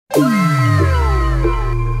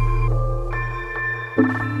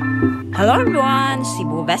Hello everyone,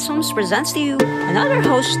 Cebu Best Homes presents to you another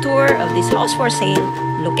house tour of this house for sale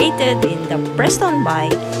located in the Preston by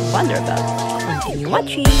Vanderbuilt. Continue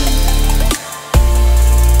watching!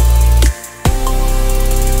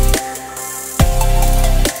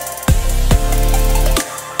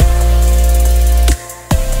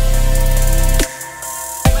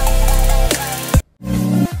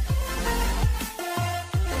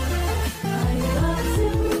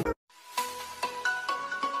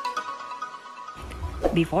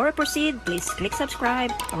 Before I proceed, please click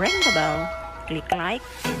subscribe, ring the bell, click like,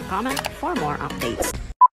 and comment for more updates.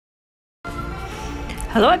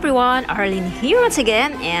 Hello everyone, Arlene here once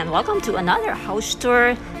again, and welcome to another house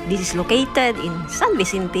tour. This is located in San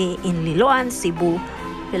Vicente in Liloan, Cebu,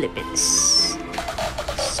 Philippines.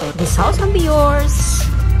 So this house can be yours.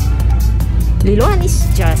 Liloan is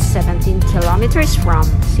just 17 kilometers from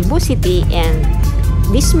Cebu City, and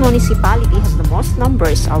this municipality has the most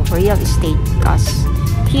numbers of real estate because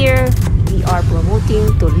here we are promoting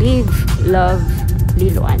to live, love,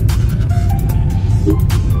 Liloan.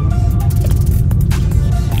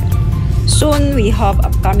 Soon we have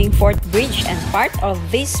upcoming Fourth Bridge, and part of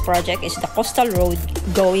this project is the coastal road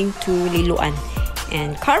going to Liloan.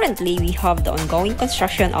 And currently we have the ongoing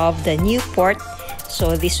construction of the new port,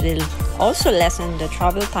 so this will also lessen the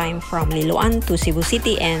travel time from Liloan to Cebu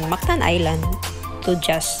City and Mactan Island to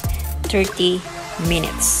just 30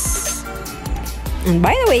 minutes. And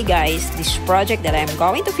by the way guys, this project that I'm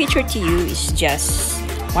going to feature to you is just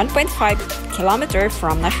 1.5 kilometer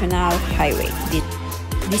from National Highway.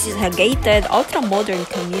 This is a gated ultra-modern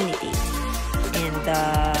community, and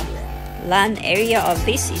the land area of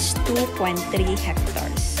this is 2.3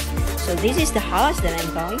 hectares. So this is the house that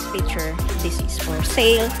I'm going to feature. This is for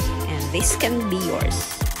sale and this can be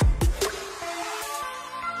yours.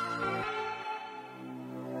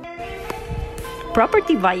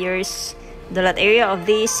 Property buyers, the lot area of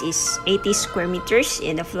this is 80 square meters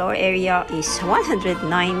and the floor area is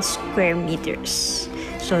 109 square meters.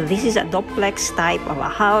 So this is a duplex type of a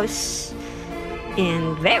house,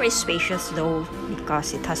 and very spacious though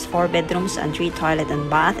because it has 4 bedrooms and 3 toilet and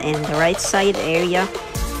bath, and the right side area.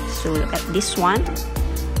 So look at this one,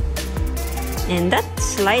 and that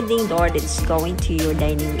sliding door that is going to your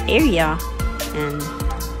dining area. And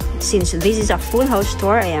since this is a full house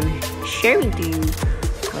tour, I am sharing to you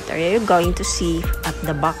what are you going to see at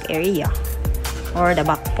the back area or the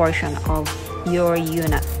back portion of your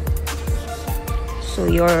unit. So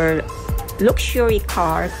your luxury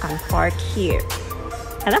car can park here.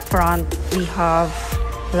 At the front we have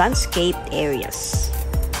landscaped areas.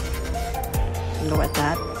 Look at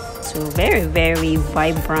that. So very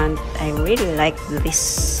vibrant. I really like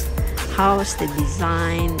this house, the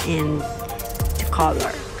design and the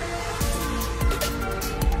color.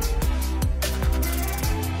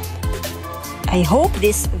 I hope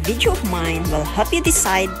this video of mine will help you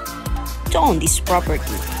decide to own this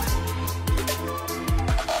property.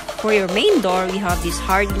 For your main door, we have this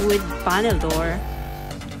hardwood panel door.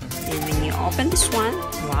 And when you open this one,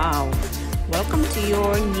 wow! Welcome to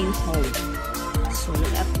your new home. So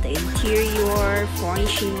look at the interior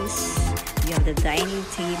furnishings. You have the dining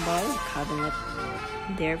table, cabinet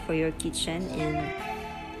there for your kitchen. And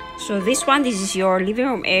so this is your living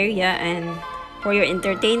room area, and for your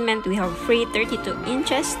entertainment, we have free 32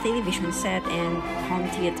 inches television set and home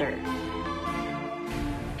theater.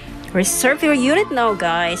 Reserve your unit now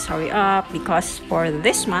guys, hurry up, because for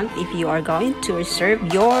this month, if you are going to reserve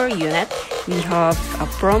your unit, we have a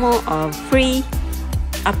promo of free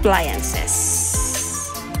appliances.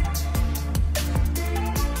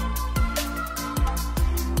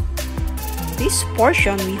 In this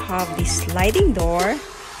portion, we have this sliding door,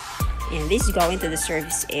 and this is going to the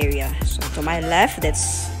service area. So to my left,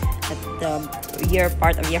 that's at the rear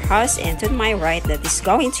part of your house, and to my right, that is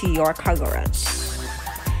going to your car garage.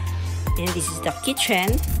 And this is the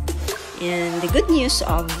kitchen. And the good news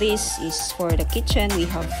of this is for the kitchen, we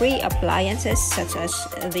have free appliances such as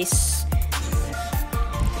this,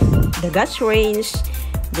 the gas range,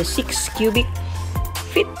 the 6 cubic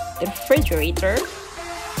feet refrigerator,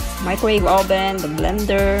 microwave oven, the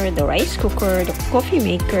blender, the rice cooker, the coffee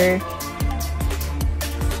maker.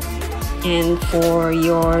 And for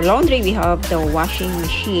your laundry, we have the washing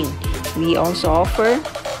machine. We also offer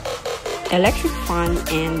electric fan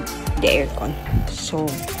and the aircon. So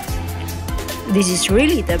this is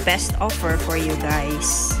really the best offer for you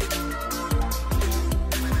guys.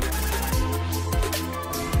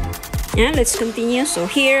 And let's continue. So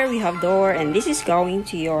here we have door, and this is going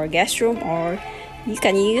to your guest room, or you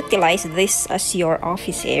can utilize this as your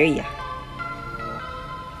office area.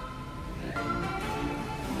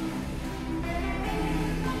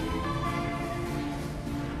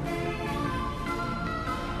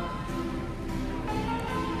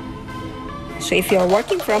 So if you're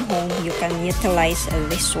working from home, you can utilize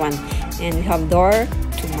this one. And we have door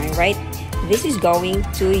to my right. This is going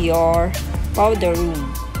to your powder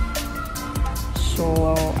room.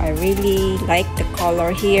 So I really like the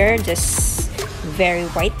color here, just very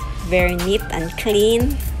white, very neat and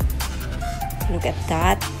clean. Look at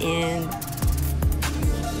that. And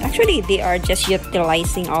actually they are just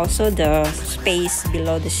utilizing also the space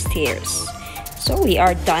below the stairs. So we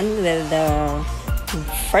are done with the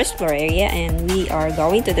first floor area, and we are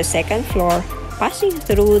going to the second floor, passing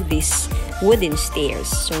through these wooden stairs.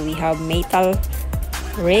 So we have metal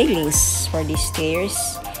railings for these stairs,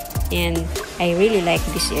 and I really like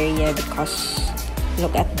this area because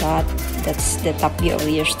look at that. That's the top view of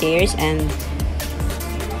your stairs, and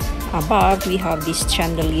above we have this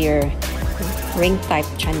chandelier, ring type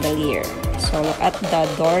chandelier. So look at the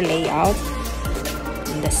door layout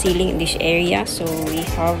and the ceiling in this area. So we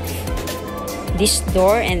have this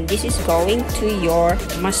door, and this is going to your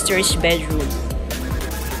master's bedroom.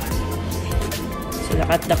 So look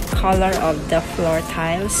at the color of the floor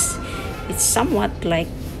tiles. It's somewhat like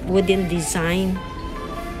wooden design,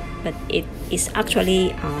 but it is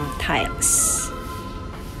actually tiles.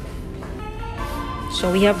 So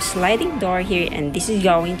we have sliding door here, and this is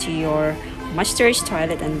going to your master's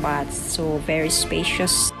toilet and bath. So very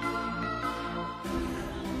spacious.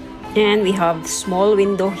 And we have small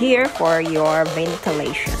window here for your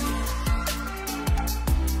ventilation.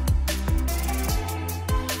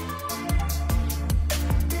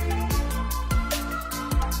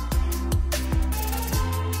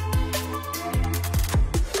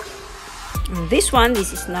 And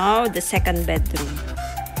this is now the second bedroom.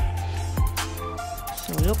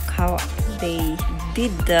 So look how they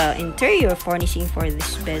did the interior furnishing for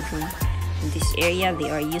this bedroom. In this area they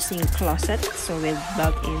are using closet, so with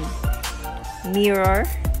built-in mirror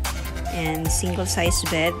and single size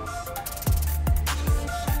bed.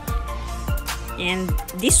 And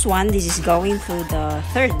this is going to the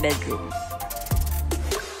third bedroom.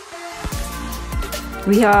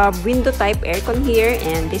 We have window type aircon here,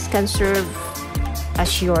 and this can serve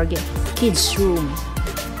as your kids room.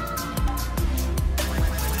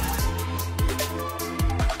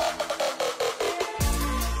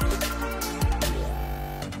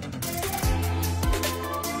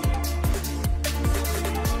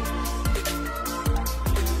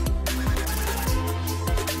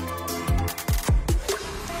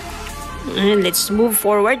 And let's move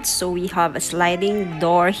forward. So we have a sliding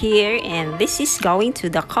door here, and this is going to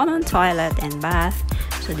the common toilet and bath.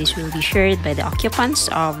 So this will be shared by the occupants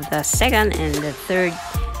of the second and the third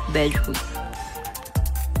bedroom.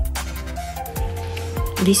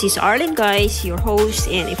 This is Arlene, guys, your host,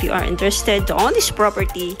 and if you are interested to own this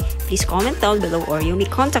property, please comment down below or you may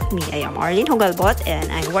contact me. I am Arlene Hogalbot,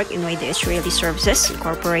 and I work in 𝐌𝐸 Realty Services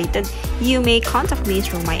Incorporated. You may contact me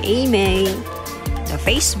through my email, the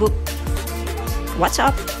Facebook,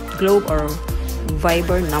 WhatsApp, Globe, or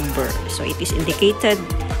Viber number. So it is indicated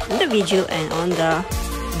in the video and on the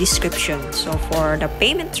description. So for the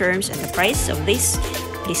payment terms and the price of this,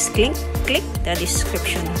 please click the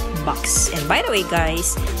description box. And by the way,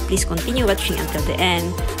 guys, please continue watching until the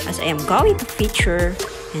end, as I am going to feature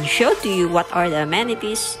and show to you what are the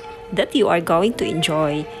amenities that you are going to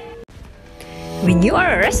enjoy when you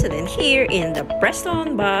are a resident here in the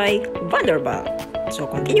Preston by Vanderbuilt. So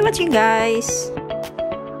continue watching, guys.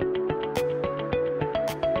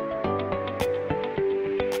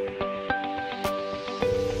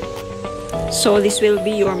 So this will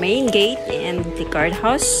be your main gate and the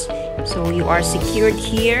guardhouse. So you are secured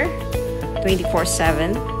here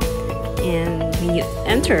 24/7. And when you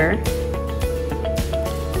enter,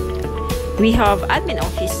 we have admin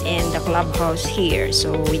office and the clubhouse here.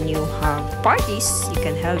 So when you have parties, you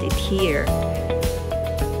can hold it here.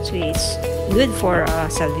 So it's good for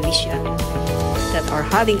a subdivision that are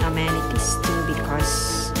having amenities too,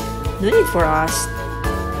 because no need for us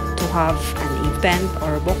to have an event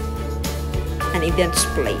or book an events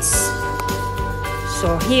place.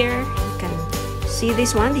 So here you can see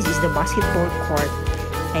this one. This is the basketball court.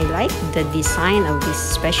 I like the design of this,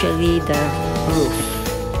 especially the roof.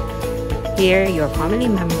 Here your family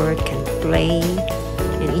member can play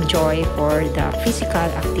and enjoy for the physical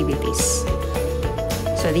activities.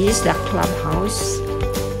 So this is the clubhouse.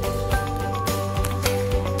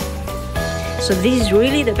 So this is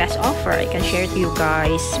really the best offer I can share to you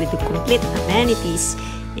guys, with the complete amenities,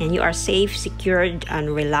 and you are safe, secured,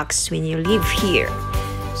 and relaxed when you live here.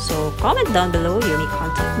 So comment down below. You may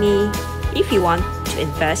contact me if you want to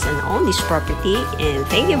invest and own this property. And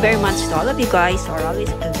thank you very much to all of you guys who are always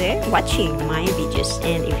there watching my videos.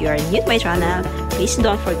 And if you are new to my channel, please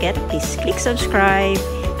don't forget, please click subscribe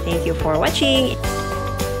Thank you for watching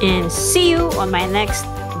and see you on my next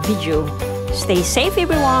video. Stay safe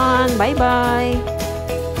everyone. Bye bye.